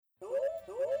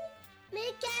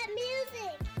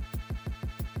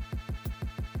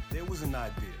There was an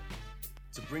idea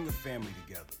to bring a family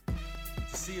together,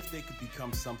 to see if they could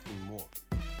become something more,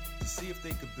 to see if they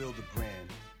could build a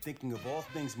brand thinking of all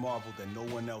things Marvel that no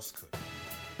one else could.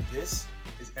 This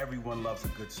is Everyone Loves a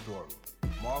Good Story.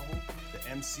 Marvel, the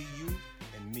MCU,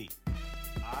 and me.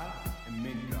 I am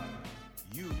Mingard.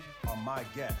 You are my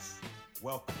guest.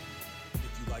 Welcome.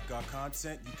 If you like our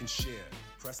content, you can share,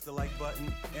 press the like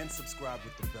button, and subscribe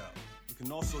with the bell. You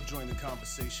can also join the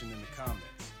conversation in the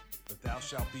comments, but thou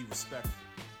shalt be respectful.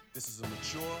 This is a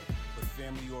mature but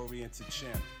family-oriented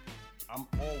channel. I'm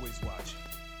always watching,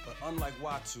 but unlike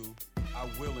Watu, I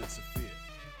will interfere.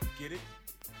 Get it?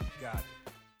 Got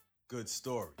it. Good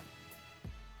story.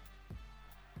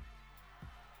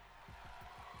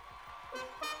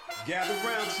 Gather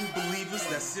round, true believers,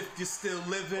 that's if you're still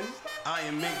living. I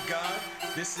am Mint God.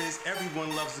 This is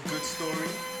Everyone Loves a Good Story,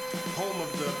 home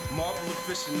of the Marvel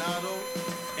aficionado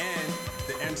and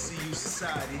the MCU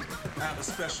Society. I have a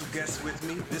special guest with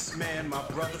me. This man, my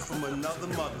brother from another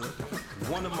mother,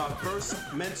 one of my first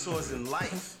mentors in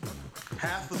life.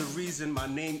 Half of the reason my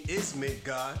name is Mint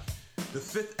God, the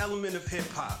fifth element of hip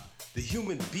hop, the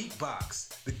human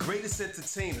beatbox, the greatest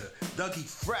entertainer, Dougie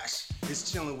Fresh,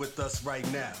 is chilling with us right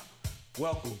now.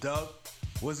 Welcome, Doug.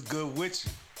 What's good with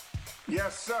you?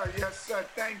 Yes, sir. Yes, sir.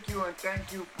 Thank you, and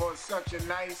thank you for such a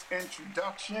nice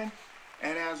introduction.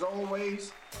 And as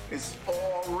always, it's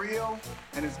all real,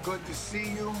 and it's good to see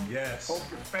you. Yes. Hope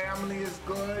your family is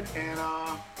good, and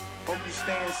hope you're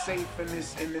staying safe in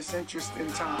this interesting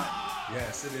time.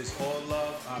 Yes, it is all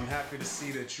love. I'm happy to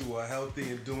see that you are healthy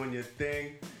and doing your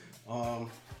thing.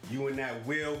 You and that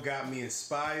Will got me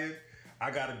inspired. I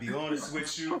gotta be honest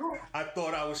with you. I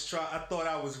thought I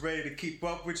was ready to keep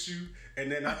up with you,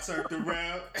 and then I turned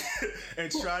around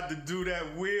and tried to do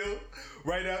that Will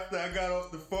right after I got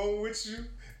off the phone with you.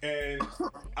 And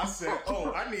I said,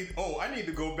 I need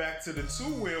to go back to the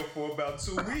 2 Will for about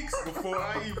 2 weeks before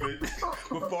I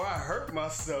hurt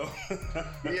myself.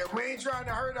 Yeah, we ain't trying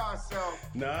to hurt ourselves.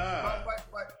 Nah.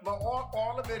 But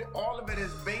all of it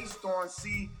is based on,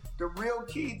 see, the real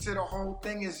key to the whole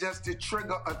thing is just to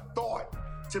trigger a thought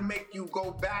to make you go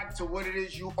back to what it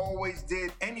is you always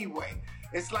did anyway.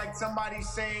 It's like somebody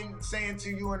saying to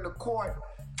you in the court,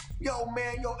 yo,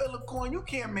 man, Illicoin, you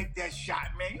can't make that shot,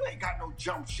 man. You ain't got no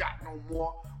jump shot no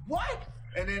more. What?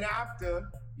 And then after,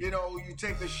 you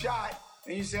take a shot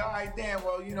and you say, all right, damn,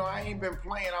 well, I ain't been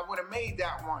playing. I would have made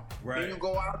that one. Right. Then you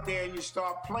go out there and you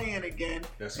start playing again.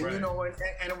 That's and, right.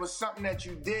 And it was something that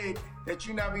you did that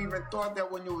you never even thought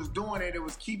that when you was doing it, it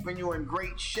was keeping you in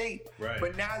great shape. Right.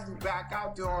 But now you back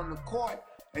out there on the court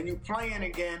and you playing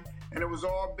again, and it was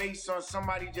all based on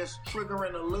somebody just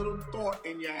triggering a little thought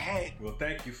in your head. Well,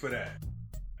 thank you for that.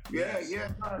 Yeah,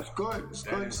 no, it's good. It's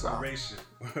that good inspiration.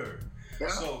 Word. Yeah.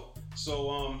 So,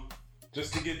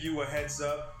 just to give you a heads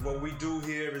up, what we do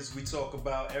here is we talk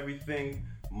about everything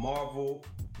Marvel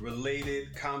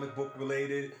related, comic book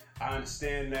related. I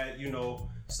understand that,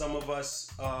 some of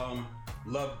us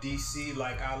love DC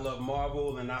like I love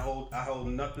Marvel, and I hold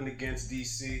nothing against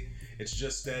DC. It's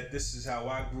just that this is how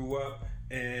I grew up,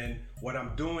 and what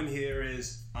I'm doing here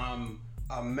is I'm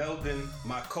melding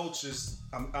my cultures.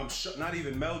 I'm not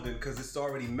even melding because it's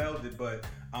already melded, but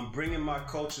I'm bringing my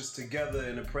cultures together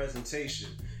in a presentation.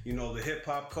 The hip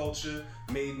hop culture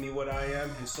made me what I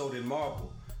am, and so did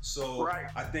Marvel. So right.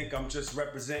 I think I'm just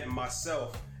representing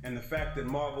myself, and the fact that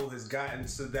Marvel has gotten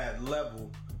to that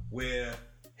level where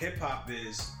hip hop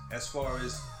is, as far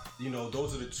as,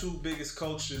 those are the 2 biggest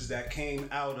cultures that came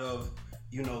out of,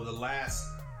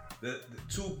 the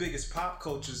 2 biggest pop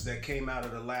cultures that came out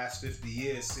of the last 50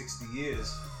 years, 60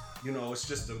 years. It's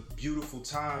just a beautiful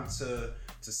time to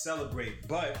celebrate.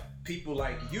 But people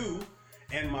like you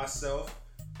and myself,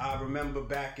 I remember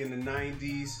back in the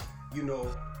 90s,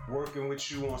 working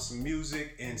with you on some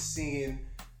music and seeing,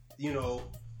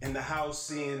 in the house,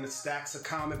 seeing the stacks of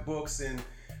comic books and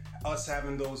us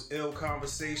having those ill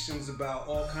conversations about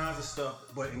all kinds of stuff,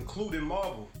 but including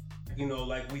Marvel.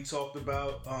 Like we talked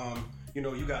about,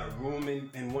 you got a room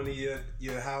in one of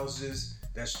your houses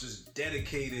that's just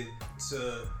dedicated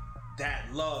to that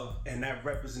love and that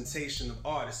representation of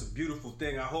art. It's a beautiful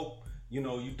thing. I hope,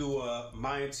 you do a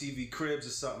Mayan TV Cribs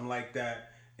or something like that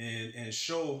and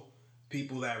show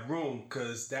people that room,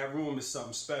 because that room is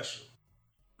something special.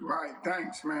 Right,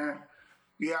 thanks, man.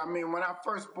 Yeah, I mean, when I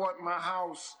first bought my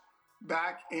house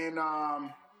back in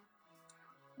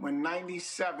when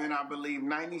 97, I believe,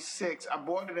 96. I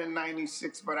bought it in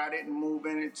 96, but I didn't move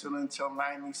in it until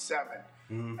 97.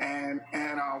 Mm-hmm.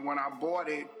 And when I bought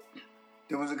it,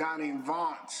 there was a guy named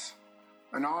Vance,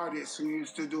 an artist who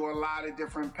used to do a lot of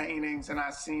different paintings, and I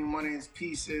seen one of his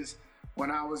pieces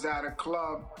when I was at a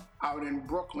club out in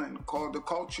Brooklyn called the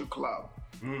Culture Club.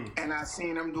 And I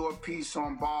seen him do a piece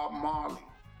on Bob Marley.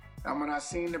 And when I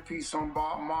seen the piece on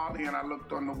Bob Marley and I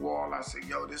looked on the wall, I said,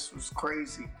 yo, this was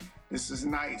crazy. This is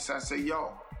nice. I said,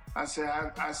 yo, I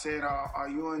said, are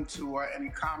you into any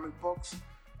comic books?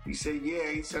 He said, yeah.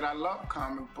 He said, I love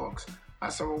comic books. I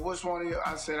said, well, which one of you?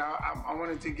 I said, I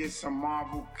wanted to get some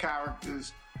Marvel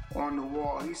characters on the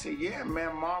wall. He said, yeah,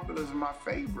 man, Marvel is my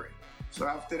favorite. So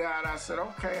after that, I said,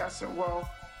 okay. I said, well,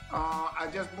 I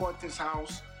just bought this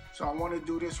house, so I want to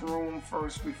do this room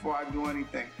first before I do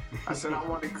anything. I said, I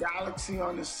want a galaxy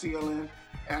on the ceiling,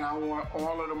 and I want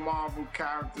all of the Marvel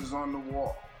characters on the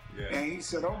wall. Yeah. And he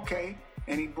said, okay.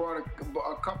 And he brought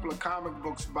a couple of comic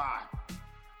books by.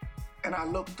 And I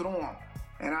looked through them.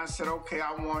 And I said, okay,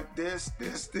 I want this,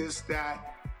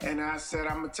 that. And I said,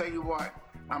 I'm going to tell you what.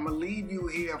 I'm going to leave you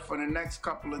here for the next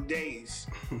couple of days.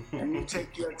 And you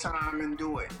take your time and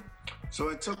do it. So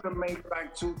it took him maybe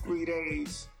like 2-3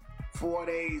 days, 4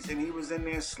 days. And he was in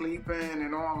there sleeping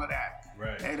and all of that.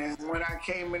 Right. And then when I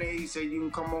came in there, he said, you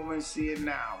can come over and see it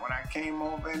now. When I came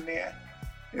over in there,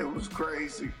 it was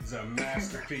crazy. It's a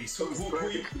masterpiece.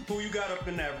 Who you got up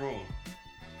in that room?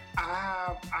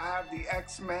 I have the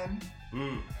X-Men.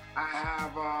 I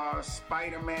have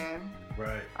Spider-Man.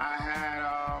 Right. I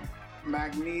had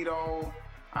Magneto.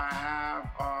 I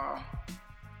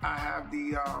have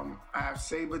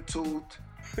Sabretooth.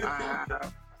 I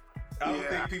don't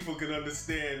think people can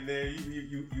understand, man.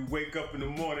 You wake up in the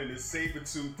morning and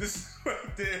Sabretooth, this is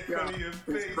right there in front of your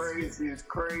face. It's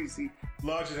crazy.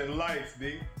 Larger than life,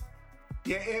 B.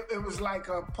 Yeah, it was like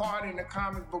a part in the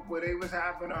comic book where they was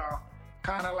having a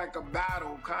kind of like a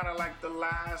battle, kind of like the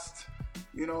last,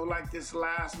 like this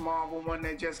last Marvel one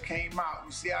that just came out.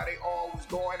 You see how they all was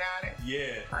going at it?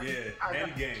 Yeah.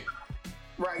 Endgame.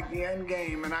 Right, the end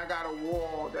game, and I got a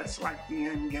wall that's like the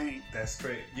end game. That's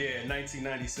great. Yeah,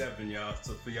 1997, y'all.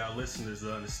 So for y'all listeners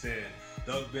to understand,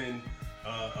 Doug been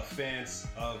a fan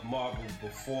of Marvel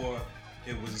before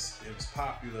it was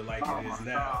popular like it is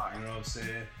now. God. You know what I'm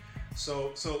saying?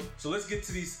 So let's get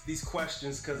to these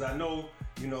questions, because I know,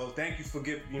 thank you for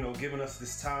giving us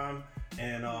this time,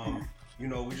 and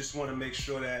we just want to make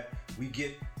sure that we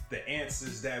get the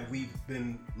answers that we've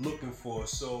been looking for.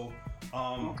 So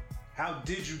how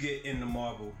did you get into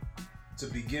Marvel to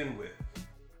begin with?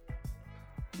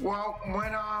 Well,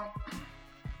 when I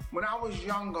was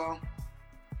younger,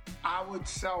 I would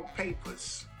sell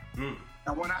papers.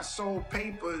 And when I sold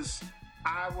papers,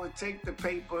 I would take the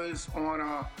papers on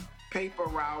a paper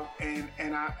route,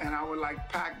 and I would like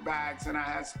pack bags, and I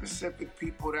had specific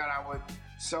people that I would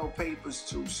sell papers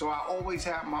to. So I always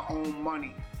had my own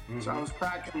money. So I was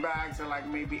packing bags at like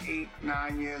maybe 8,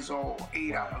 9 years old,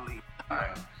 8, I believe.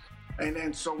 And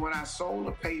then so when I sold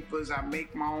the papers, I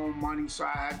make my own money, so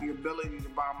I had the ability to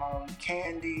buy my own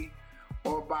candy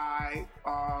or buy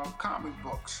comic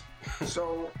books.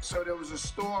 So there was a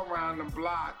store around the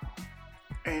block,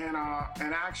 and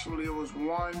actually it was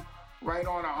one right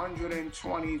on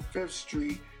 125th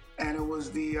Street, and it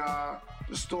was the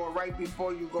store right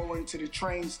before you go into the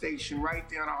train station, right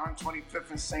there on 125th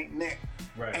and St. Nick.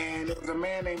 Right. And there was a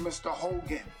man named Mr.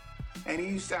 Hogan, and he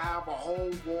used to have a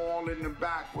whole wall in the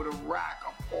back with a rack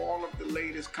of all of the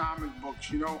latest comic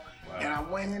books, Wow. And I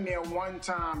went in there one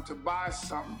time to buy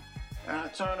something, and I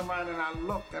turned around and I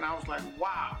looked, and I was like,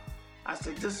 wow. I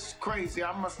said, this is crazy.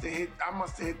 I must have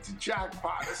hit the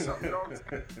jackpot or something.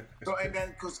 So, and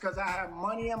then, because I had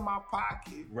money in my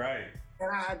pocket. Right.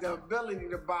 And I had the ability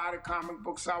to buy the comic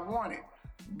books I wanted.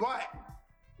 But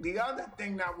the other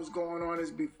thing that was going on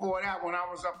is before that, when I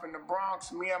was up in the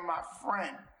Bronx, me and my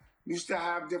friend used to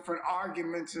have different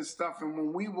arguments and stuff. And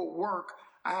when we would work,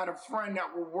 I had a friend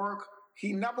that would work.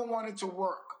 He never wanted to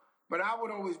work, but I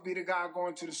would always be the guy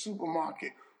going to the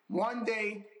supermarket. One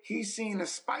day, he seen a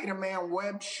Spider-Man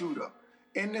web shooter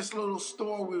in this little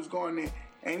store we was going in.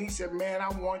 And he said, man, I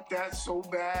want that so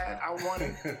bad. I want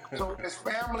it. So his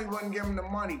family wouldn't give him the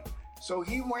money. So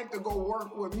he went to go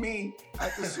work with me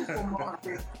at the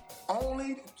supermarket,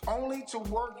 only to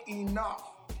work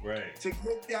enough to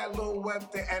get that little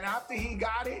web thing. And after he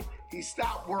got it, he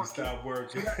stopped working. So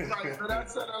that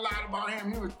said a lot about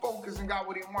him. He was focused and got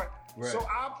what he wanted. Right. So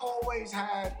I've always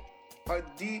had a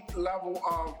deep level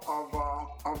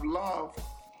of love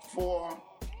for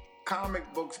comic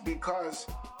books, because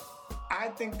I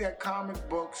think that comic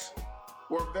books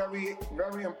were very,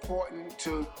 very important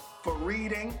for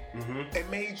reading. It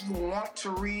made you want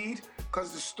to read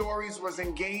because the stories was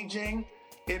engaging.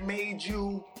 It made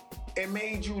you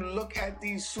look at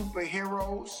these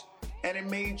superheroes, and it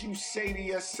made you say to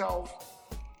yourself,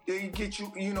 They get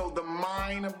you, the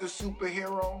mind of the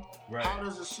superhero. Right. How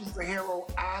does a superhero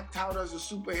act? How does a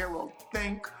superhero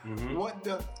think? Mm-hmm.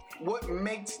 What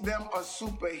makes them a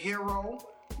superhero?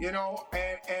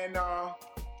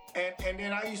 And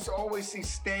then I used to always see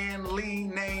Stan Lee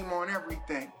name on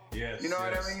everything. Yes. You know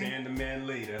what I mean? Stan the Man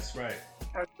Lee. That's right.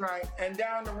 That's right. And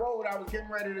down the road, I was getting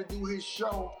ready to do his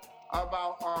show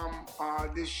about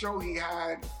this show he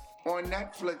had on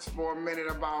Netflix for a minute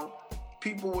about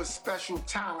people with special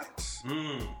talents.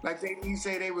 Like he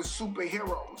say they were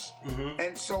superheroes. Mm-hmm.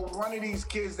 And so one of these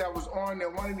kids that was on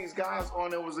there, one of these guys on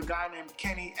there was a guy named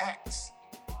Kenny X.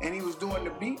 And he was doing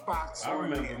the beatbox. I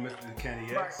remember Mr.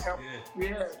 Kenny X. Right.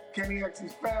 Yeah, Kenny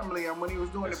X's family. And when he was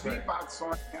doing That's the beatbox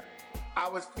on there, I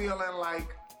was feeling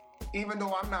like, even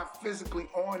though I'm not physically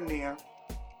on there,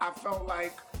 I felt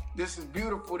like this is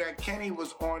beautiful that Kenny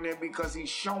was on there because he's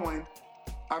showing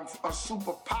a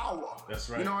superpower. That's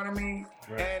right. You know what I mean?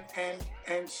 Right.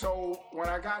 And so when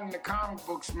I got into comic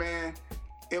books, man,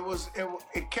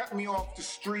 it kept me off the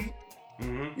street.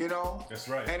 Mm-hmm. That's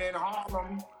right. And in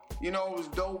Harlem, it was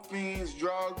dope fiends,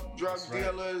 drug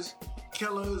dealers,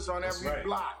 killers on every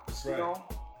block. That's right.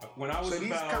 When I was so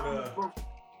about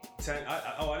 10,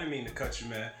 I didn't mean to cut you,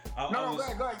 man. Go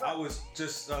ahead. I was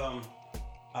just I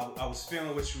was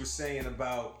feeling what you were saying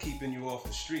about keeping you off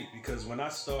the street, because when I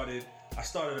started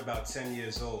about 10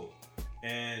 years old,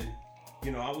 and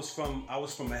I was from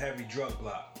a heavy drug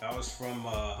block. I was from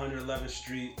 111th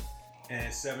Street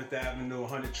and 7th Avenue,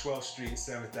 112th Street and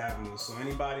 7th Avenue. So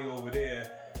anybody over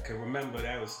there can remember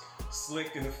that was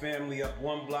Slick and the family up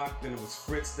one block, then it was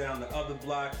Fritz down the other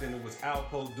block, then it was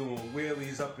Alpo doing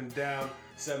wheelies up and down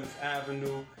 7th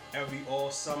Avenue. All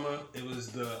summer, it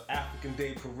was the African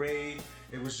Day Parade.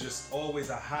 It was just always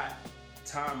a hot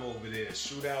time over there.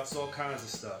 Shootouts, all kinds of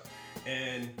stuff.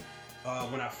 And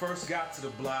when I first got to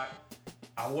the block,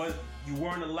 you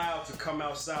weren't allowed to come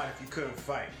outside if you couldn't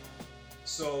fight.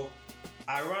 So,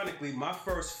 ironically, my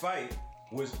first fight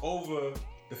was over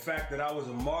the fact that I was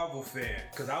a Marvel fan,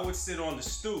 because I would sit on the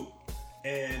stoop,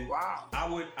 and wow.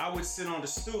 I would sit on the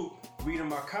stoop reading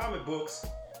my comic books,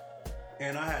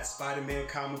 and I had Spider-Man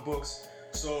comic books.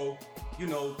 So,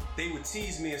 they would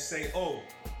tease me and say, "Oh,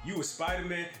 you a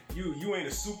Spider-Man? You ain't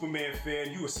a Superman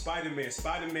fan. You a Spider-Man.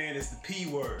 Spider-Man is the P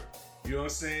word." You know what I'm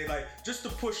saying? Like, just to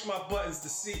push my buttons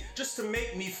just to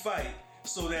make me fight,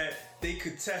 so that they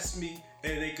could test me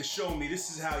and they could show me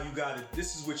this is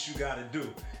what you gotta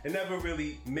do. It never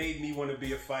really made me want to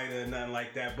be a fighter or nothing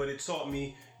like that, but it taught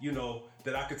me,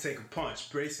 that I could take a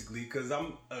punch, basically, because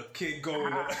I'm a kid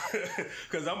going to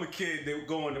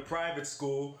private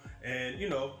school, and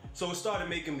so it started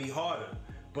making me harder.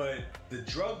 But the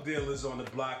drug dealers on the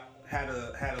block had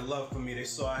a love for me. They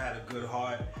saw I had a good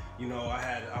heart.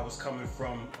 I was coming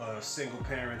from a single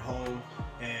parent home,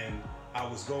 and I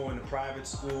was going to private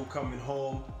school, coming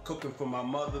home, cooking for my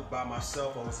mother by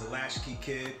myself. I was a latchkey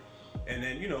kid. And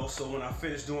then, so when I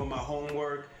finished doing my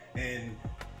homework and,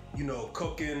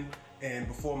 cooking, and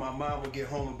before my mom would get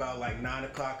home about like 9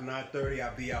 o'clock, 9:30,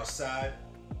 I'd be outside.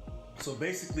 So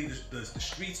basically the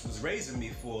streets was raising me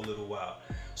for a little while.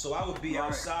 So I would be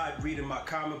outside reading my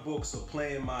comic books or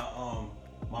playing my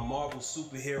Marvel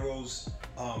superheroes,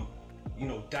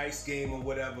 dice game or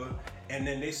whatever. And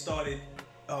then they started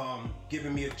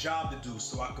giving me a job to do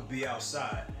so I could be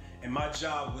outside. And my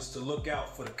job was to look out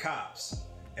for the cops.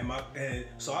 And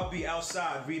so I'd be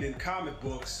outside reading comic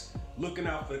books, looking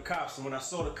out for the cops. And when I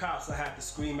saw the cops, I had to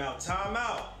scream out, "Time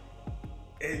out!"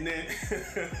 And then,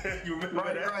 you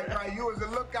remember that? Right. You was the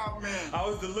lookout man. I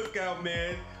was the lookout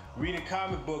man, reading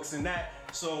comic books, and that.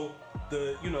 So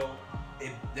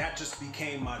that just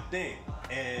became my thing.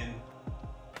 And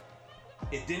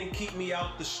it didn't keep me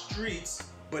out the streets,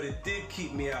 but it did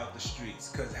keep me out the streets,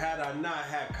 because had I not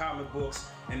had comic books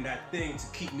and that thing to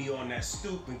keep me on that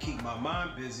stoop and keep my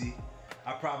mind busy,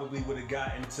 I probably would have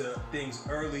gotten to things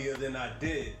earlier than I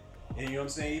did. And you know what I'm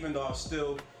saying? Even though I was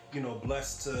still,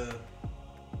 blessed to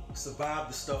survive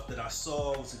the stuff that I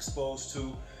saw, was exposed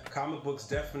to, comic books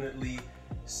definitely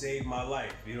saved my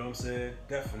life. You know what I'm saying?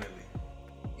 Definitely.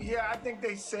 Yeah, I think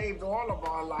they saved all of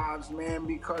our lives, man,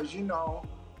 because,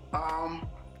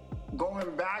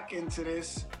 going back into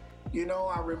this,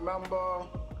 I remember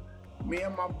me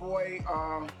and my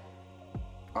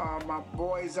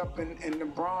boys up in the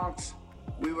Bronx,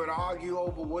 we would argue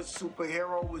over what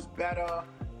superhero was better.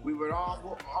 We would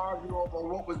argue over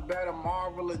what was better,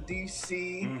 Marvel or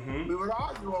DC. Mm-hmm. We would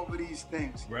argue over these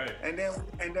things. Right. And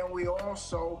then we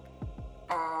also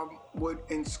would,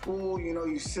 in school,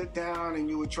 you sit down and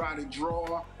you would try to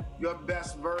draw your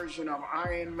best version of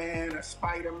Iron Man or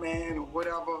Spider-Man or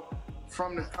whatever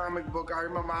from the comic book. I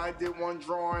remember I did one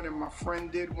drawing and my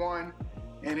friend did one,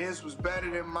 and his was better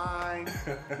than mine.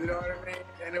 You know what I mean?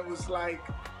 And it was like,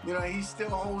 you know, he still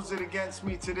holds it against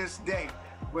me to this day.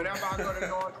 Whenever I go to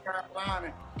North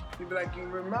Carolina, he'd be like, you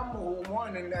remember who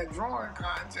won in that drawing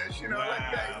contest? You know, wow,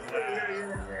 like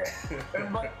that.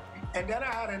 Yeah. And then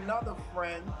I had another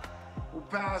friend who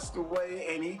passed away,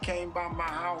 and he came by my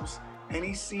house, and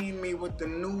he seen me with the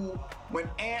new, when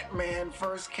Ant-Man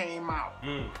first came out.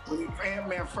 When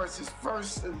Ant-Man first, his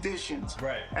first editions.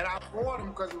 Right. And I bought him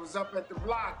because it was up at the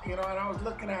block, you know, and I was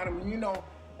looking at him, you know,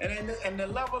 and the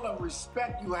level of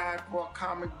respect you had for a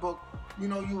comic book, you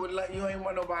know, you ain't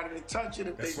want nobody to touch it.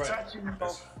 If That's they right. touch it,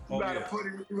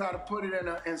 you gotta put it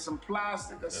in some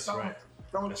plastic or That's something. right.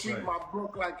 Don't That's treat right. my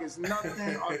book like it's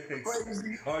nothing. Are you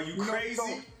crazy? Are you know, crazy?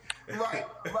 So,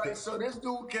 right. So this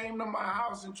dude came to my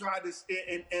house and tried to,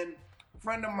 and a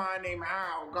friend of mine named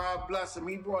Hal, God bless him,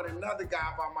 he brought another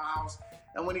guy by my house.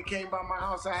 And when he came by my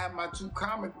house, I had my 2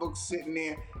 comic books sitting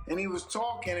there, and he was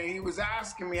talking, and he was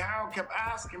asking me, Hal kept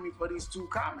asking me for these 2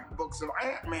 comic books of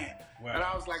Ant-Man. Wow. And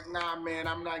I was like, nah, man,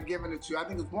 I'm not giving it to you. I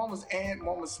think it was, one was Ant,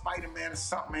 one was Spider-Man or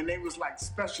something, and they was like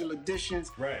special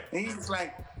editions. Right. And he was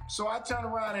like, so I turned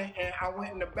around and I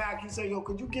went in the back. He said, yo,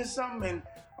 could you get something? And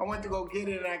I went to go get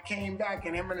it, and I came back,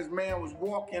 and him and his man was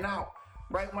walking out.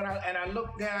 Right when I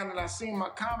looked down and I seen my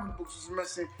comic books was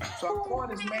missing, so I called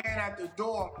this man at the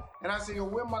door and I said, yo,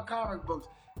 where my comic books?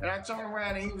 And I turned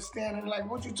around and he was standing like,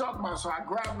 what you talking about? So I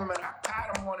grabbed him and I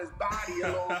pat him on his body a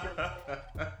little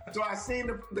bit. So I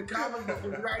seen the comic book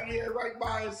was right here, right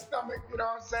by his stomach, you know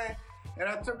what I'm saying? And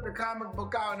I took the comic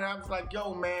book out and I was like,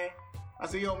 yo, man. I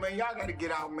said, yo, man, y'all gotta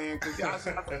get out, man, because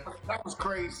that was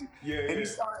crazy. Yeah, and yeah. he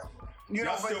started, you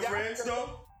y'all know, still friends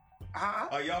though? Huh?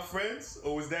 Are y'all friends,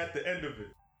 or was that the end of it?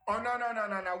 Oh no!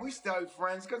 We still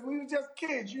friends because we were just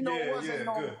kids, you know. Yeah, it wasn't yeah,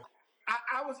 no. good.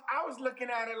 I was looking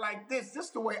at it like this. This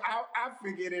is the way I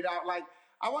figured it out. Like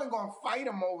I wasn't gonna fight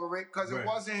him over it because Right. it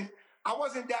wasn't. I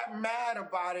wasn't that mad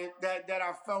about it that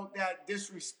I felt that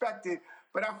disrespected,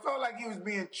 but I felt like he was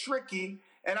being tricky,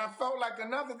 and I felt like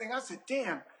another thing. I said,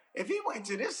 damn. If he went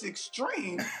to this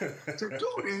extreme to do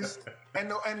this and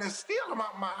to steal them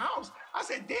out my house, I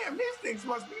said, damn, these things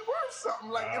must be worth something.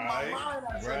 Like in my mind,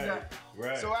 I said that.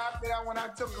 Right. So after that, when I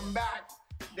took him back,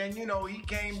 then, you know, he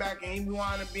came back and he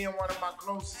wanted to be one of my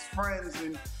closest friends.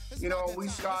 And, you know, we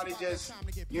started just,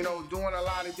 you know, doing a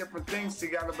lot of different things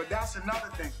together. But that's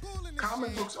another thing.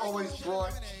 Comic books always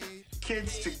brought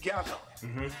kids together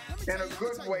in a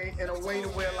good way, in a way to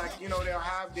where, like, you know, they'll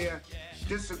have their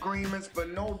disagreements,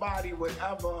 but nobody would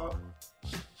ever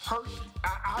hurt.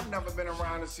 I've never been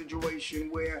around a situation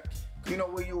where, you know,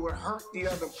 where you would hurt the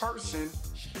other person.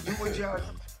 You would just,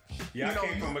 yeah, you know, I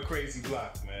came from a crazy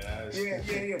block, man.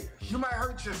 Yeah. You might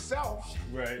hurt yourself.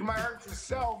 Right. You might hurt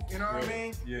yourself. You know what I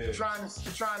mean? Yeah. Trying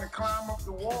to climb up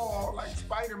the wall like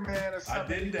Spider-Man or something.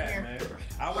 I did that, man.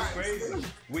 I was crazy.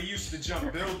 We used to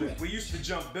jump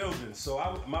buildings. So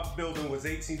my building was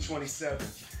 1827,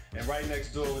 and right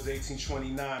next door was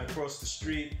 1829. Across the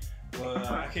street, well,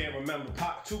 I can't remember.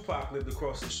 Tupac lived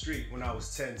across the street when I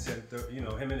was 10, 30, you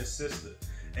know, him and his sister.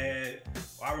 And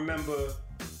I remember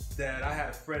that I had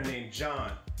a friend named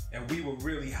John, and we were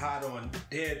really hot on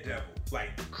Daredevil, like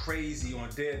crazy on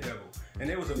Daredevil. And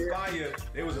there was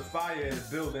a fire in the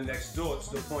building next door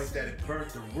to the point that it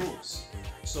burnt the roofs.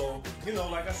 So, you know,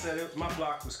 like I said, my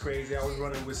block was crazy. I was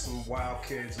running with some wild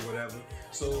kids or whatever.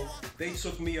 So they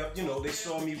took me up, you know, they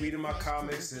saw me reading my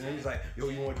comics, and it was like, yo,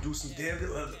 you want to do some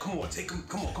Daredevil? Come on, take him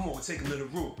to the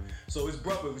roof. So his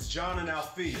brother, it was John and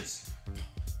Alpheus.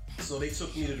 So they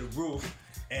took me to the roof,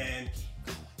 and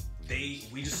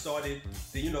we just started,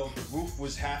 the roof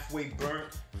was halfway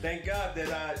burnt. Thank God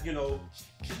that I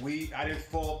didn't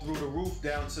fall through the roof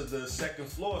down to the second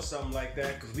floor or something like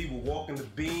that, because we were walking the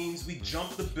beams. We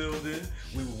jumped the building,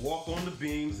 we would walk on the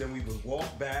beams, then we would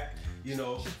walk back,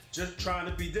 just trying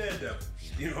to be Daredevil.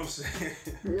 You know what I'm saying?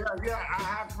 Yeah, I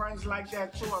have friends like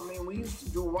that too. I mean, we used to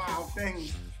do wild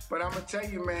things, but I'm gonna tell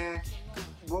you, man,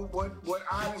 what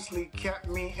honestly kept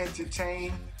me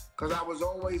entertained, because I was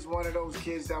always one of those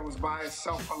kids that was by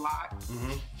itself a lot,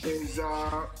 is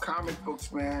comic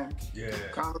books, man. Yeah.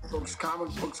 Comic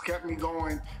books kept me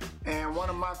going. And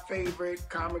one of my favorite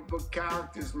comic book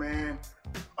characters, man,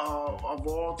 of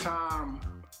all time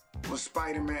was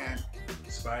Spider-Man.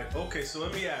 Okay, so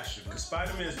let me ask you, because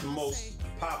Spider-Man is the most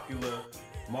popular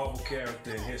Marvel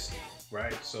character in history,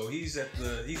 right? So he's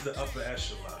the upper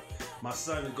echelon. My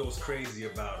son goes crazy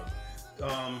about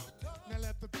him.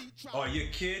 Are your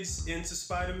kids into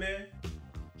Spider-Man?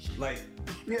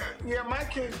 Yeah, my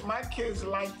kids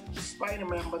like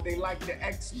Spider-Man, but they like the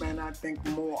X-Men, I think,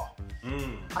 more.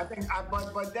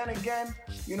 But then again,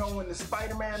 you know, when the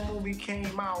Spider-Man movie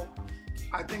came out,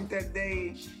 I think that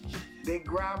they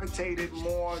gravitated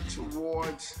more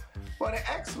towards. Well,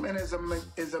 the X-Men is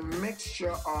a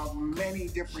mixture of many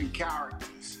different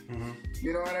characters.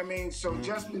 You know what I mean? So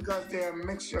just because they're a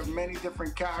mixture of many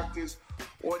different characters,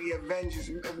 or the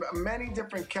Avengers, many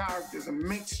different characters, a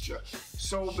mixture.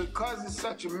 So because it's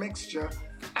such a mixture,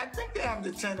 I think they have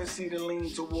the tendency to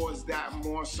lean towards that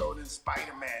more so than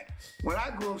Spider-Man. When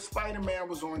I grew up, Spider-Man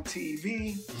was on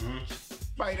TV.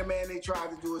 Spider-Man, they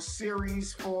tried to do a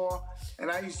series for,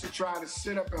 and I used to try to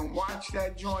sit up and watch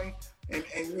that joint, and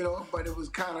you know, but it was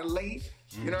kind of late.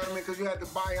 You know what I mean? Because you had the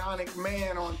Bionic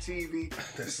Man on TV,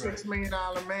 the $6 million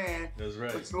man. That's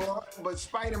right. But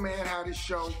Spider-Man had his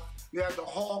show. You had the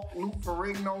Hulk, Lou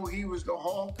Ferrigno, he was the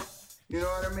Hulk. You know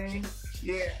what I mean?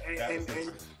 Yeah,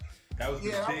 that was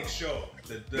the big show.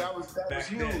 That was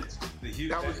huge. He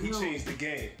changed the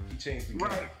game. He changed the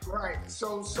game. Right.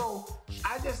 So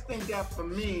I just think that for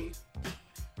me,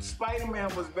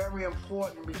 Spider-Man was very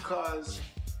important because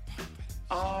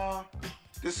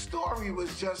the story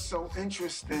was just so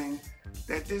interesting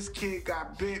that this kid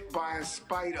got bit by a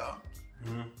spider,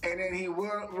 and then he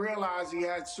realized he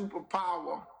had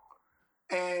superpower,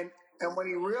 and when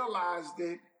he realized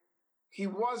it, he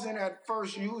wasn't at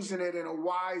first using it in a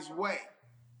wise way.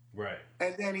 Right.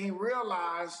 And then he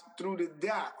realized through the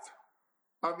death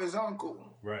of his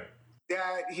uncle, right,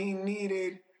 that he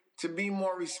needed to be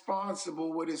more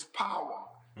responsible with his power.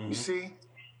 You see?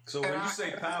 So when you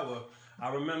say power,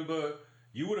 I remember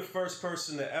you were the first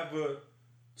person to ever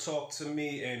talk to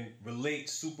me and relate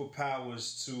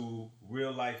superpowers to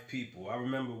real life people. I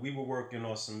remember we were working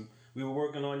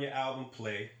on your album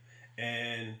Play,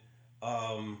 and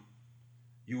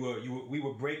we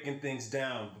were breaking things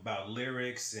down about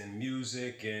lyrics and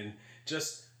music, and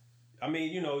just, I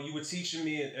mean, you know, you were teaching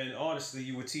me, and honestly,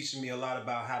 you were teaching me a lot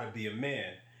about how to be a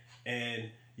man,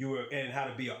 and how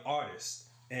to be an artist.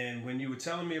 And when you were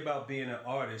telling me about being an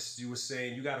artist, you were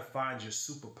saying you got to find your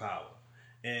superpower.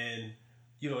 And,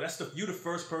 you know, you're the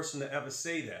first person to ever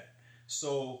say that.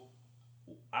 So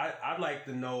I'd like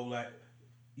to know, like,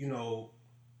 you know,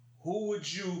 who would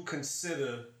you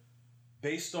consider,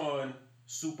 based on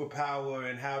superpower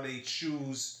and how they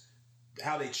chose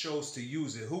to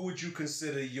use it, who would you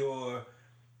consider your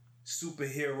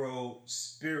superhero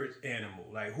spirit animal?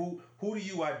 Like, who do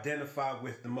you identify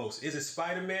with the most? Is it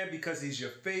Spider-Man because he's your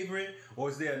favorite, or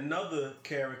is there another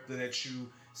character that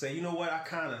you say, you know what, I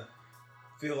kind of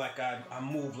feel like I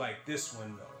move like this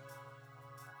one though?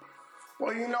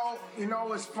 Well, you know,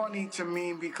 it's funny to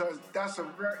me because that's a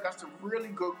really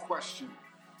good question,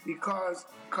 because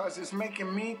it's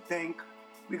making me think,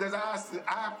 because I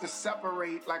have to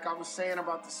separate, like I was saying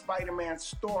about the Spider-Man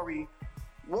story.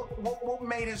 What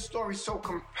made his story so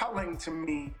compelling to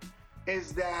me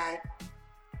is that,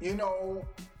 you know,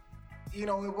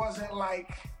 it wasn't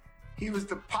like he was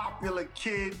the popular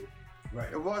kid.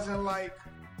 Right. It wasn't like,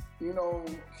 you know,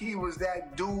 he was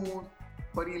that dude,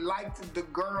 but he liked the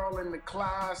girl in the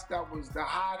class that was the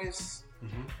hottest,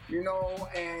 you know,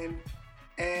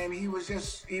 and he was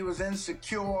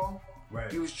insecure. Right.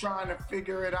 He was trying to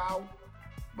figure it out.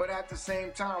 But at the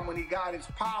same time, when he got his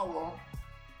power,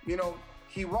 you know,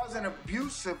 he wasn't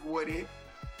abusive with it,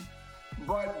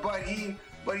 but he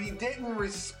didn't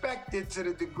respect it to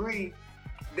the degree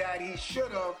that he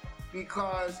should have,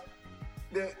 because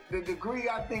the degree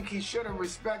I think he should have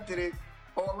respected it,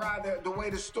 or rather the way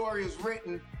the story is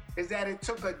written, is that it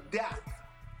took a death.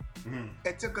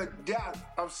 It took a death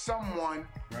of someone,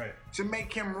 right, to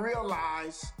make him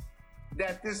realize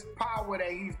that this power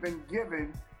that he's been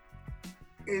given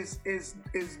is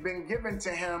been given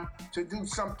to him to do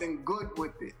something good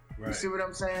with it. Right. You see what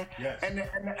I'm saying? Yes.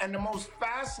 And the most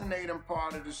fascinating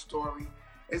part of the story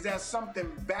is that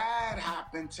something bad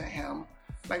happened to him,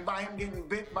 like by him getting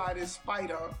bit by this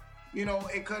spider. You know,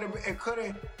 he could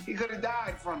have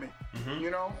died from it.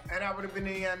 You know, and that would have been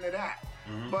the end of that.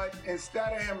 But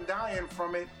instead of him dying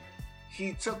from it,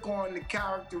 he took on the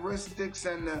characteristics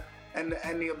and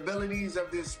the abilities of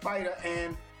this spider.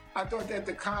 And I thought that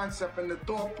the concept and the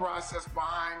thought process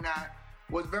behind that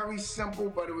was very simple,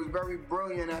 but it was very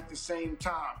brilliant at the same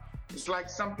time. It's like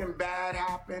something bad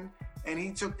happened, and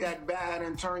he took that bad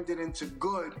and turned it into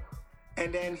good,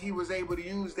 and then he was able to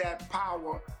use that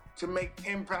power to make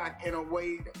impact in a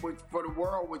way for the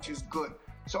world, which is good.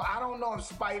 So I don't know if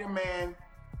Spider-Man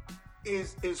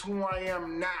is who I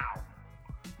am now,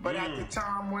 but at the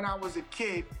time when I was a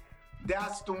kid,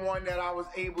 that's the one that I was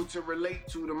able to relate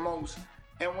to the most.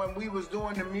 And when we was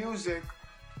doing the music,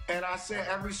 and I said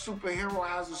every superhero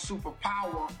has a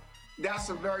superpower, that's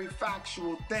a very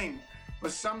factual thing.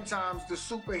 but sometimes the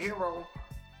superhero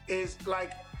is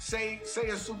like, say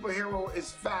a superhero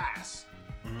is fast,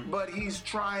 but he's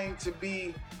trying to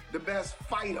be the best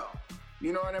fighter.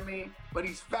 You know what I mean? But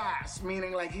he's fast,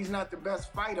 meaning like he's not the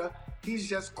best fighter, he's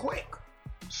just quick.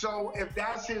 So if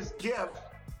that's his gift,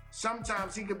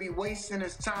 sometimes he could be wasting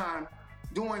his time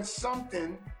doing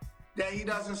something that he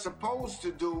doesn't supposed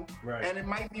to do, right. And it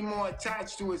might be more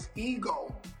attached to his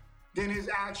ego than his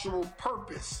actual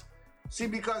purpose. See,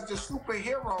 because the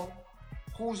superhero,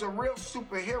 who's a real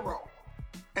superhero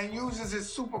and uses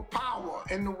his superpower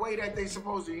in the way that they're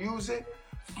supposed to use it,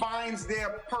 finds their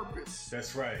purpose.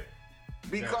 That's right.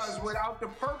 Because without the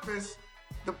purpose,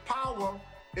 the power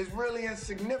is really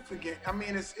insignificant. I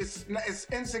mean, it's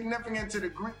insignificant to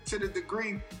the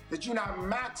degree that you're not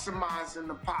maximizing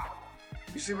the power.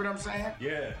 You see what I'm saying?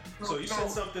 Yeah. So you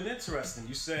said something interesting.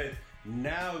 You said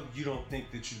now you don't think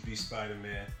that you'd be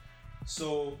Spider-Man.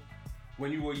 So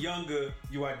when you were younger,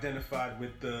 you identified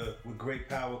with great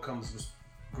power comes with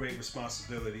great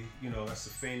responsibility. You know, that's a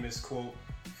famous quote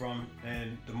from,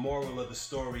 and the moral of the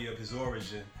story of his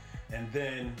origin. And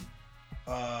then,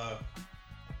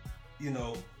 you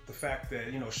know, the fact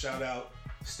that, you know, shout out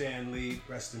Stan Lee,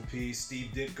 rest in peace,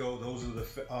 Steve Ditko, those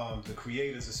are the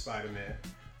creators of Spider-Man.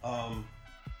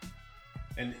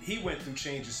 And he went through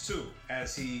changes too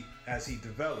as he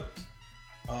developed.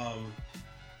 And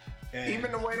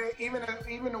even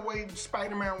the way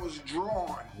Spider-Man was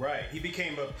drawn. Right, he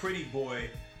became a pretty boy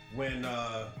when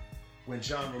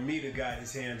John Romita got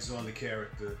his hands on the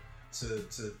character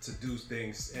to do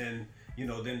things, and you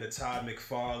know, then the Todd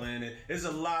McFarlane. And there's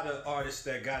a lot of artists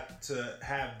that got to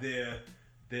have their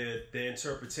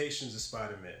interpretations of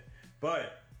Spider-Man.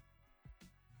 But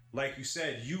like you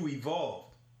said, you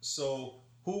evolved. So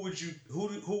who would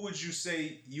you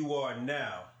say you are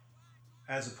now,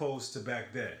 as opposed to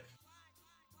back then?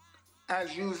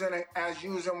 As using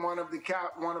one of the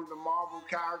Marvel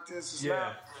characters.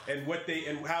 Yeah, and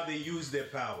how they use their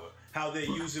power, how they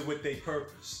use it with their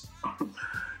purpose.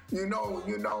 You know,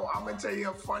 I'm gonna tell you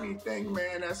a funny thing,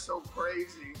 man. That's so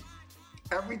crazy.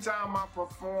 Every time I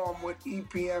perform with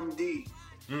EPMD,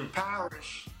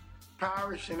 Parrish,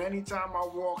 and anytime I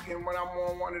walk in when I'm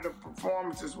on one of the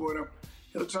performances with him,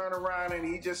 he'll turn around and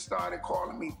he just started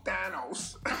calling me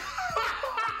Thanos.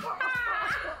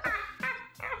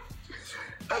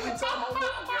 Every time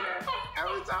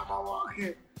I walk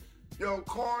in, yo,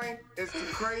 Coin, it's the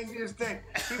craziest thing.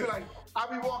 He be like,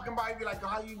 I'll be walking by, he be like,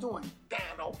 how you doing?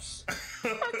 Thanos.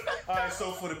 All right,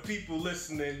 so for the people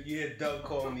listening, you hear Doug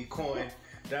calling me Coin.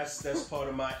 That's part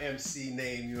of my MC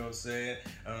name, you know what I'm saying?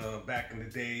 Back in the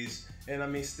days. And I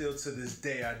mean, still to this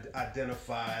day, I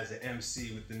identify as an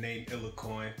MC with the name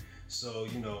Illacoin. So,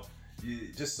 you know,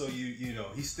 just so you know,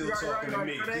 he's still talking to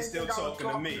me. He's still talking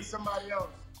to me. Somebody else.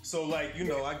 So, like, you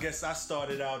know, I guess I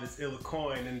started out as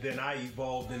Illacoin, and then I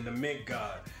evolved into Mint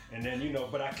God. And then, you know,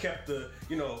 but I kept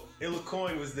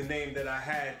Illacoin was the name that I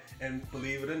had, and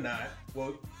believe it or not,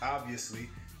 well, obviously,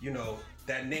 you know,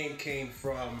 that name came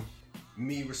from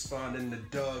me responding to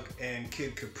Doug and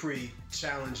Kid Capri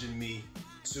challenging me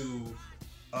to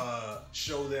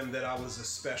show them that I was a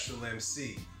special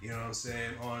MC, you know what I'm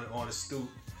saying, on a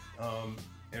stoop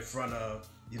in front of,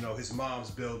 you know, his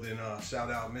mom's building. Shout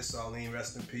out Miss Arlene,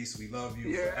 rest in peace. We love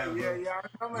you forever. Yeah.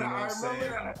 I remember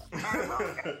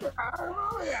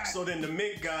that. So then the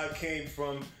Mint God came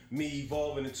from me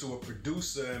evolving into a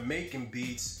producer and making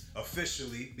beats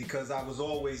officially, because I was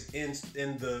always in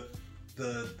the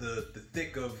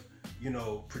thick of, you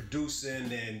know,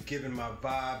 producing and giving my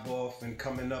vibe off and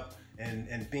coming up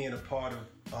and being a part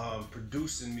of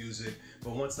producing music.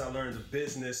 But once I learned the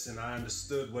business and I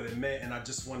understood what it meant, and I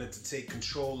just wanted to take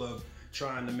control of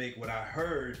trying to make what I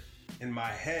heard in my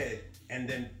head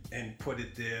and put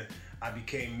it there, I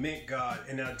became Mint God.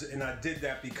 And I did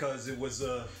that because it was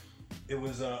a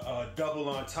double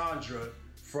entendre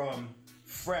from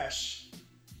Fresh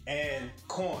and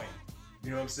Coin. You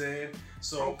know what I'm saying?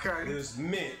 So it was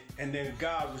Mint, and then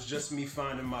God was just me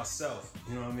finding myself.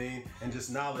 You know what I mean? And just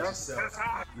knowledge of self.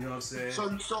 You know what I'm saying?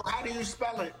 So how do you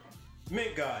spell it?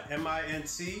 Mint God,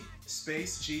 MINT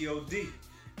space GOD.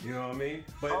 You know what I mean?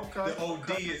 But the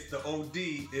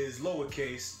OD is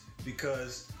lowercase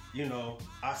because, you know,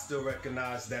 I still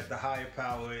recognize that the higher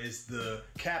power is the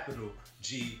capital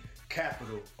G,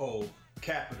 capital O,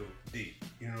 capital D.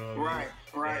 You know what I mean?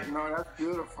 Right. Yeah. No, that's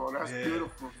beautiful. That's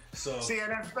beautiful. So see,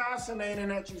 and that's fascinating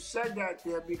that you said that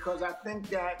there, because I think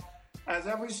that as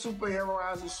every superhero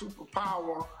has a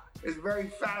superpower, it's very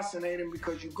fascinating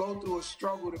because you go through a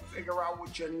struggle to figure out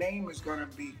what your name is going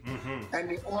to be. Mm-hmm. And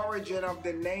the origin of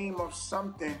the name of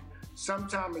something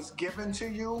sometimes is given to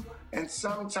you and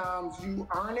sometimes you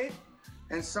earn it.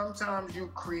 and sometimes you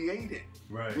create it.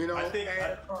 Right. You know, I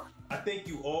think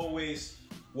you always,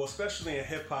 well, especially in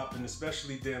hip hop and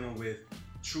especially dealing with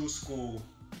true school,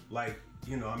 like,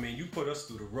 you know, I mean, you put us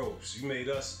through the ropes. You made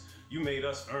us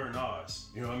earn ours.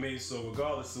 You know what I mean? So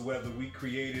regardless of whether we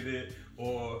created it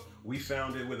or we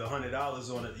found it with $100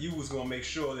 on it, you was gonna make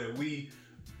sure that we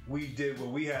did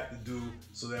what we had to do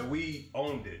so that we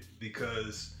owned it,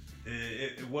 because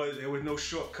there was no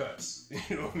shortcuts.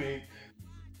 You know what I mean?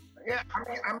 Yeah,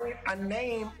 I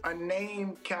mean, a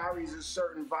name carries a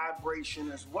certain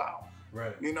vibration as well.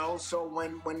 Right. You know, so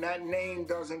when that name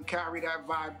doesn't carry that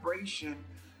vibration,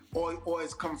 or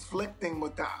is conflicting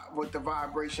with the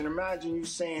vibration. Imagine you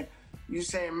saying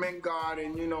Mint God,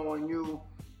 and you know, and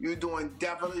you're doing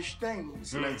devilish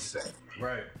things, let's say.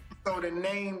 Right. So the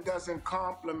name doesn't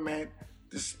complement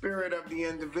the spirit of the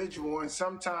individual, and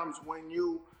sometimes when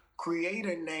you create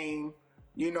a name,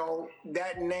 you know,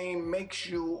 that name makes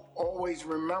you always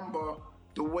remember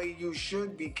the way you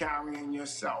should be carrying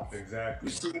yourself. Exactly.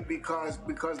 You see, because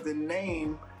the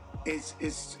name is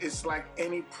like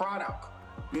any product.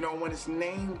 You know, when it's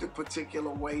named a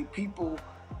particular way, people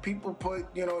put,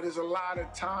 you know, there's a lot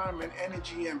of time and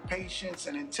energy and patience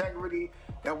and integrity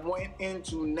that went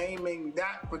into naming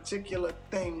that particular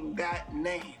thing, that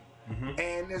name. Mm-hmm.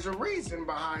 And there's a reason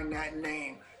behind that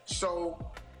name. So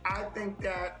I think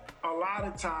that a lot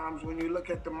of times when you look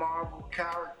at the Marvel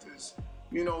characters,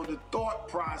 you know, the thought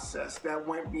process that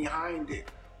went behind it,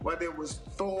 whether it was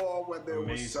Thor, whether it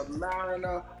was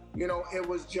Submariner, you know, it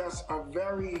was just a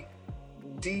very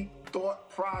deep thought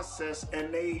process,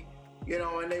 and they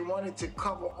wanted to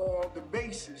cover all the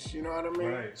bases, you know what I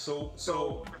mean? Right.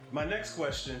 So my next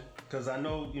question, because I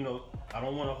know, you know, I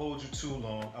don't want to hold you too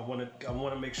long. I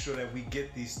want to make sure that we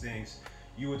get these things.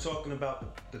 You were talking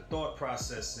about the thought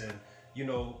process, and, you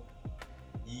know,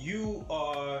 you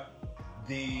are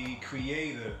the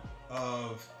creator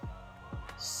of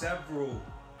several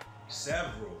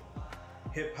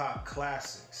hip hop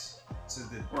classics to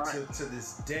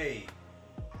this day.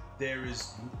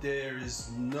 There's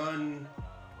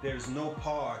no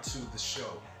par to the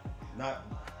show.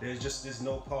 There's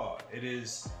no par. It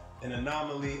is an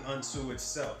anomaly unto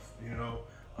itself, you know.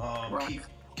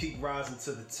 Keep rising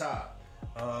to the top.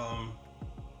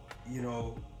 You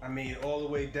know, I mean, all the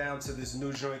way down to this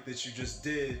new joint that you just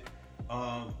did,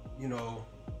 you know,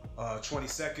 20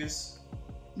 seconds.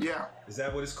 Yeah. Is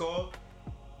that what it's called?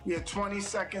 Yeah, 20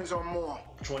 seconds or more.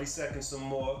 20 seconds or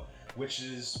more, which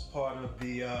is part of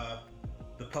the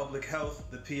public health,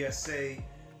 the PSA,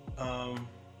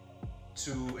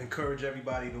 to encourage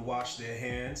everybody to wash their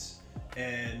hands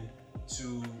and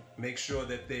to make sure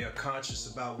that they are conscious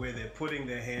about where they're putting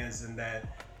their hands, and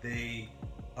that they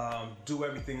do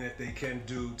everything that they can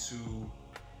do to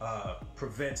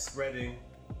prevent spreading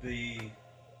the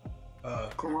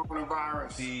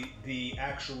coronavirus, the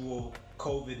actual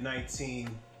COVID-19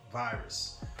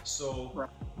 virus. So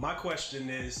my question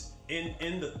is,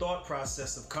 in the thought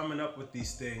process of coming up with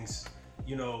these things,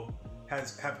 you know,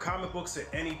 have comic books at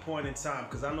any point in time,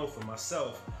 because I know for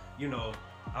myself, you know,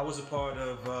 I was a part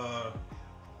of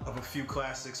a few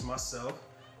classics myself,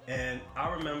 and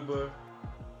I remember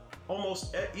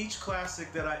almost each classic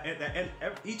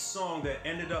each song that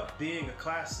ended up being a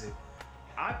classic,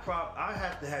 I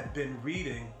had to have been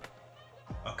reading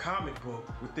a comic book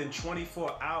within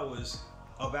 24 hours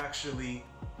of actually,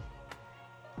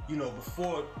 you know,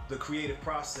 before the creative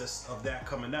process of that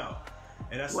coming out.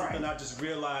 And that's something I just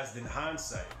realized in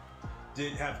hindsight.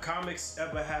 Have comics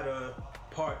ever had a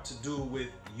part to do with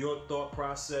your thought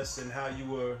process and how you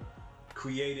were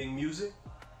creating music?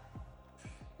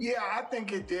 Yeah, I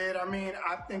think it did. I mean,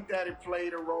 I think that it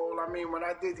played a role. I mean, when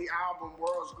I did the album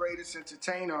World's Greatest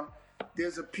Entertainer,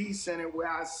 there's a piece in it where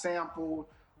I sampled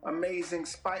when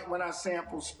I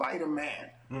sampled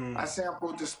Spider-Man. I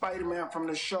sampled the Spider-Man from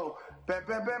the show. Bam,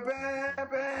 bam, bam, bam,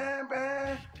 bam,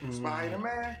 bam.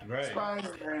 Spider-Man,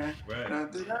 Spider-Man. Right.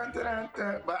 Dun, dun, dun, dun,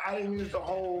 dun. But I didn't use the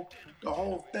whole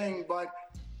thing. But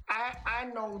I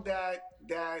know that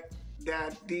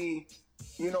the,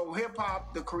 you know, hip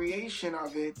hop, the creation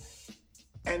of it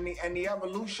and the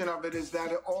evolution of it is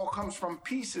that it all comes from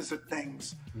pieces of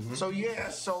things. So yeah,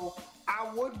 so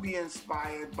I would be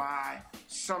inspired by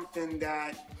something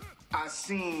that I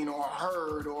seen or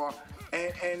heard, or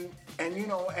and you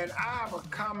know, and I have a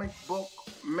comic book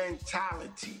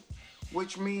mentality,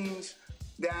 which means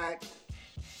that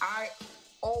I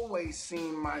always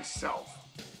seen myself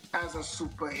as a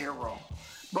superhero.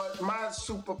 But my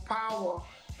superpower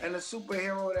and the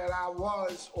superhero that I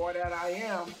was or that I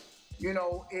am, you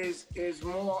know, is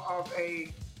more of a,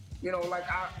 you know, like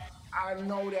I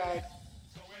know that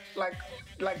like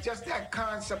like just that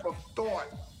concept of thought,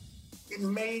 it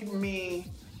made me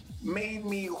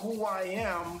who I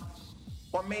am,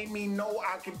 or made me know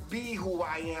I could be who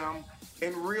I am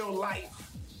in real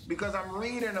life, because I'm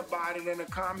reading about it in a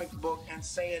comic book and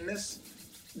saying this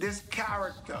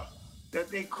character that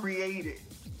they created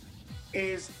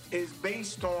is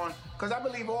based on, because I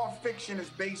believe all fiction is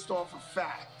based off of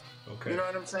fact. Okay. You know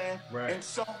what I'm saying? Right. In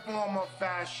some form or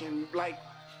fashion, like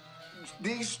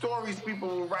these stories people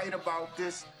will write about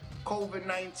this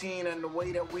COVID-19 and the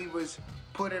way that we was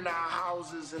put in our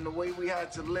houses and the way we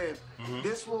had to live. Mm-hmm.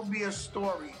 This will be a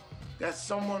story that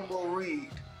someone will read.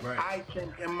 Right. I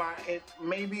think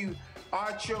maybe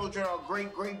our children, our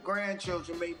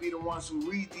great-great-grandchildren may be the ones who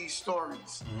read these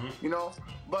stories, you know?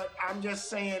 But I'm just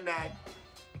saying that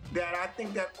I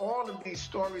think that all of these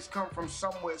stories come from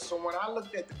somewhere. So when I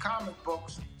looked at the comic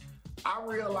books, I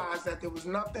realized that there was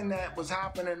nothing that was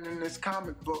happening in this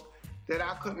comic book that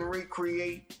I couldn't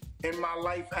recreate in my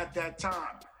life at that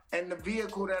time. And the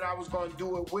vehicle that I was going to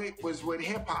do it with was with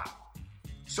hip-hop.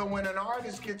 So when an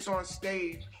artist gets on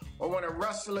stage, or when a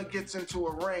wrestler gets into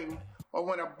a ring, or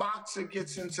when a boxer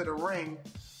gets into the ring,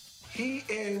 he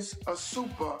is a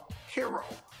superhero.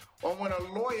 Or when a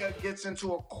lawyer gets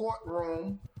into a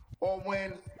courtroom, or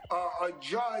when a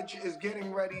judge is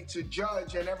getting ready to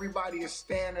judge and everybody is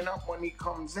standing up when he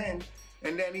comes in,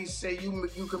 and then he say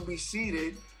you can be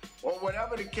seated, or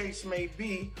whatever the case may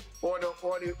be, or the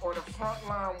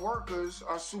frontline workers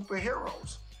are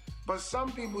superheroes. But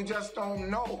some people just don't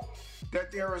know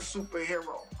that they're a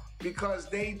superhero because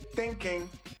they thinking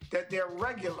that they're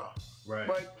regular. Right.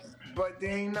 But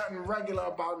there ain't nothing regular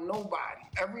about nobody.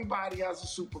 Everybody has a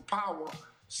superpower.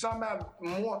 Some have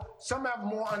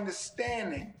more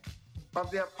understanding of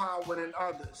their power than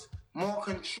others, more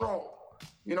control,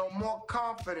 more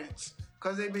confidence,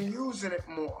 because they've been using it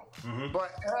more. Mm-hmm.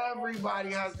 But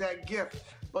everybody has that gift.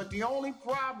 But the only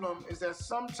problem is that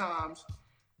sometimes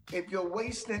if you're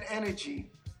wasting energy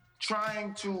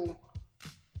trying to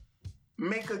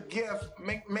make a gift,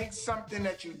 make something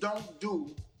that you don't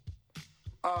do,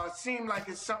 seem like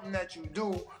it's something that you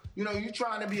do, you're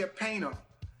trying to be a painter.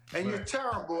 And right. You're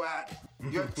terrible at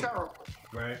it. You're terrible.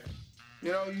 Right.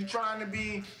 You're trying to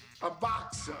be a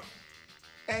boxer,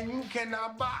 and you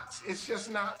cannot box. It's just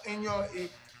not in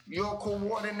your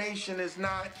coordination is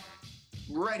not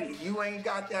ready. You ain't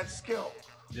got that skill.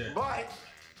 Yeah.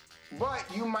 But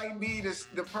you might be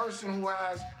the person who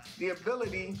has the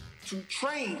ability to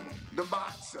train the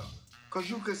boxer, because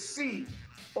you could see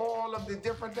all of the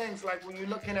different things. Like when you're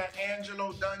looking at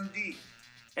Angelo Dundee,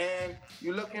 and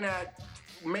you're looking at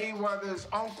Mayweather's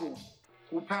uncle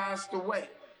who passed away.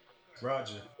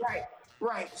 Roger.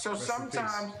 Right. So rest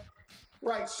sometimes,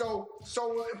 right. So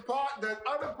the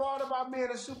other part about being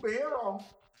a superhero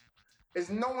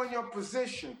is knowing your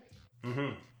position.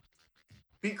 Mm-hmm.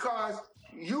 Because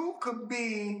you could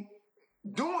be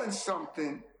doing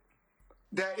something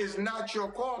that is not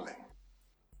your calling.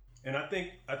 And I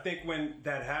think when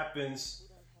that happens,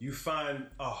 you find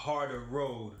a harder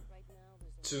road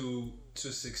to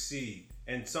succeed.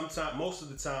 And sometimes, most of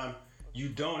the time, you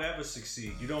don't ever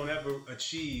succeed. You don't ever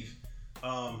achieve.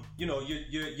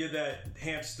 You're that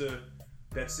hamster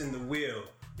that's in the wheel,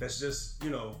 that's just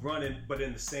running, but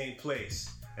in the same place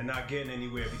and not getting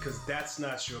anywhere, because that's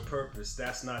not your purpose.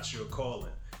 That's not your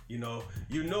calling.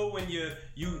 When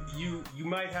you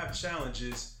might have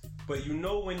challenges, but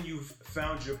when you've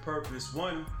found your purpose.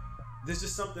 One, there's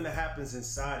just something that happens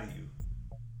inside of you.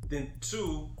 Then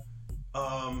two,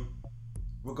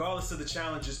 regardless of the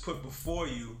challenges put before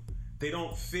you, they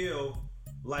don't feel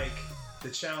like the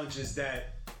challenges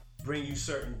that bring you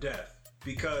certain death,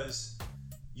 because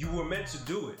you were meant to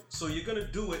do it. So you're going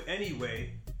to do it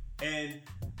anyway. And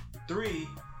three,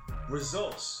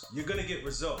 results. You're going to get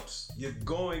results. You're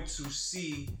going to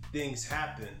see things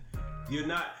happen. You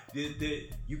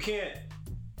can't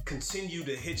continue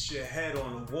to hit your head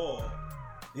on the wall.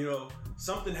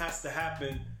 Something has to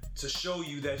happen to show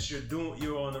you that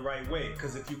you're on the right way.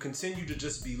 Because if you continue to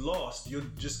just be lost, you're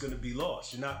just going to be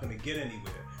lost. You're not going to get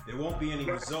anywhere. There won't be any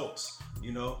results.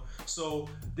 So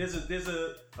there's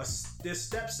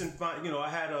steps in I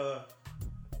had a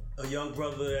young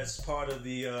brother that's part of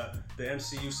the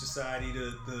MCU Society,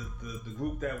 the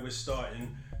group that we're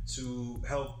starting to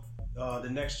help the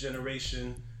next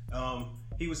generation.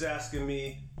 He was asking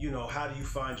me, how do you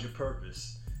find your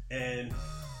purpose? And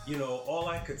all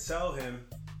I could tell him,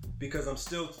 because I'm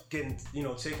still taking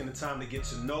the time to get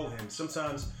to know him.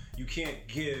 Sometimes you can't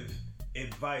give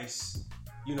advice,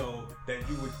 that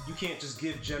you can't just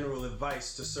give general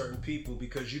advice to certain people,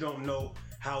 because you don't know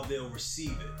how they'll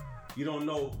receive it. You don't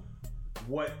know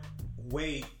what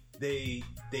way they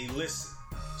listen.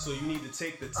 So you need to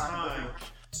take the time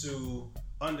to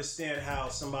understand how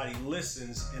somebody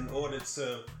listens in order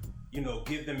to,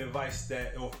 give them advice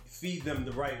or feed them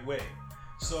the right way.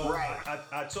 So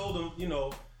I told him,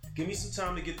 give me some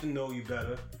time to get to know you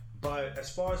better. But as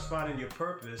far as finding your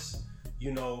purpose,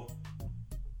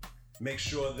 make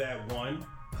sure that one,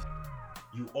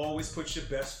 you always put your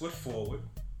best foot forward,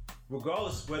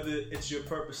 regardless whether it's your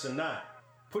purpose or not.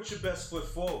 Put your best foot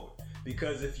forward,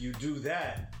 because if you do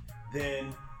that,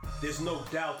 then there's no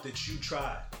doubt that you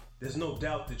tried. There's no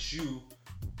doubt that you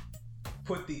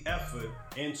put the effort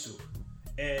into it.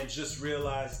 And just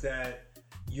realize that,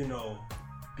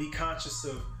 be conscious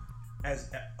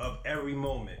of every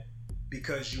moment,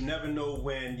 because you never know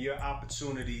when your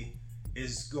opportunity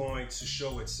is going to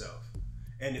show itself.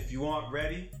 And if you aren't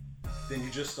ready, then you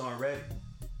just aren't ready.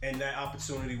 And that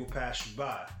opportunity will pass you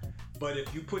by. But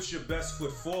if you put your best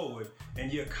foot forward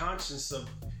and you're conscious of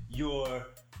your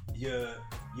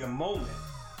moment,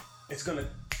 it's gonna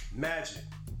magic.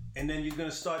 And then you're gonna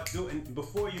start doing,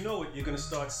 before you know it, you're gonna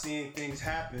start seeing things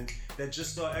happen that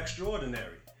just are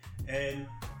extraordinary. And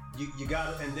you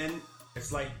gotta, and then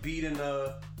it's like beating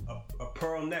a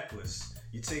pearl necklace.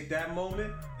 You take that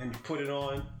moment and you put it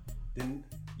on, then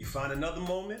you find another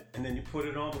moment and then you put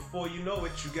it on. Before you know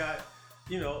it, you got,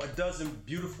 a dozen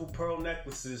beautiful pearl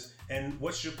necklaces. And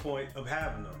what's your point of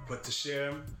having them? But to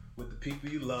share them with the people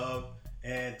you love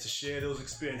and to share those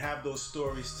experiences, have those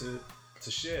stories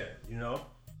to share,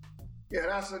 Yeah,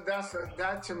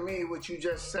 that to me, what you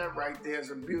just said right there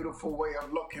is a beautiful way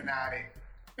of looking at it.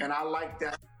 And I like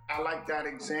that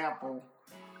example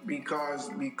because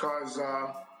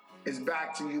it's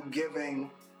back to you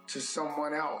giving to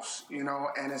someone else,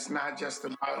 and it's not just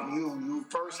about you. You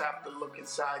first have to look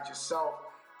inside yourself,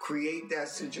 create that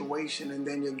situation, and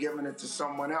then you're giving it to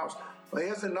someone else. But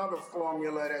here's another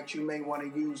formula that you may want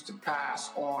to use to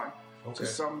pass on to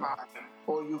somebody,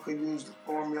 or you can use the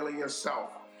formula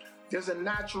yourself. There's a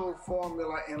natural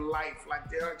formula in life, like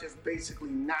there are just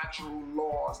basically natural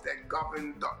laws that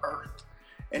govern the earth.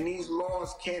 And these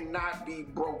laws cannot be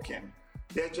broken.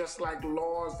 They're just like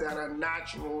laws that are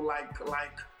natural, like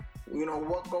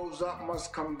what goes up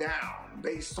must come down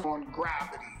based on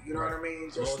gravity. You know what I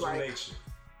mean? Just laws of nature.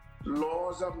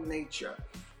 Laws of nature.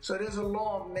 So there's a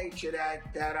law of nature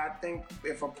that I think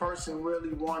if a person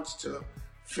really wants to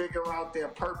figure out their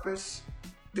purpose,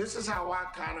 this is how I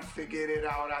kind of figured it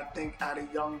out, I think, at a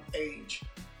young age.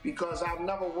 Because I've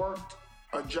never worked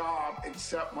a job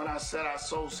except when I said I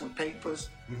sold some papers.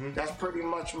 Mm-hmm. That's pretty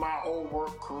much my whole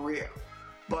work career.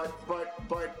 But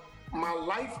my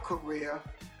life career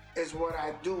is what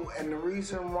I do, and the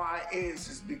reason why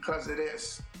is because of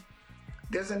this.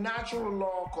 There's a natural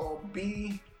law called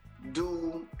be,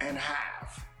 do, and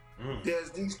have. There's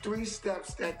these 3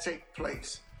 steps that take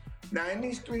place. Now, in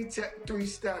these three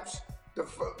steps,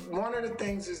 one of the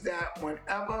things is that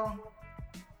whenever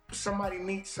somebody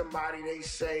meets somebody, they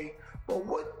say, well,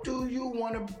 what do you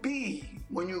want to be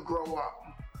when you grow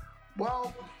up?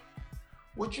 Well,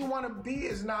 what you want to be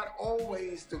is not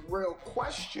always the real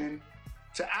question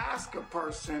to ask a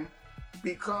person,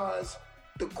 because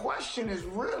the question is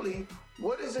really,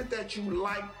 what is it that you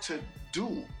like to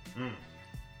do?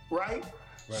 Right?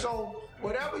 So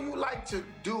whatever you like to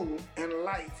do in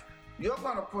life, you're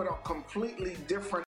going to put a completely different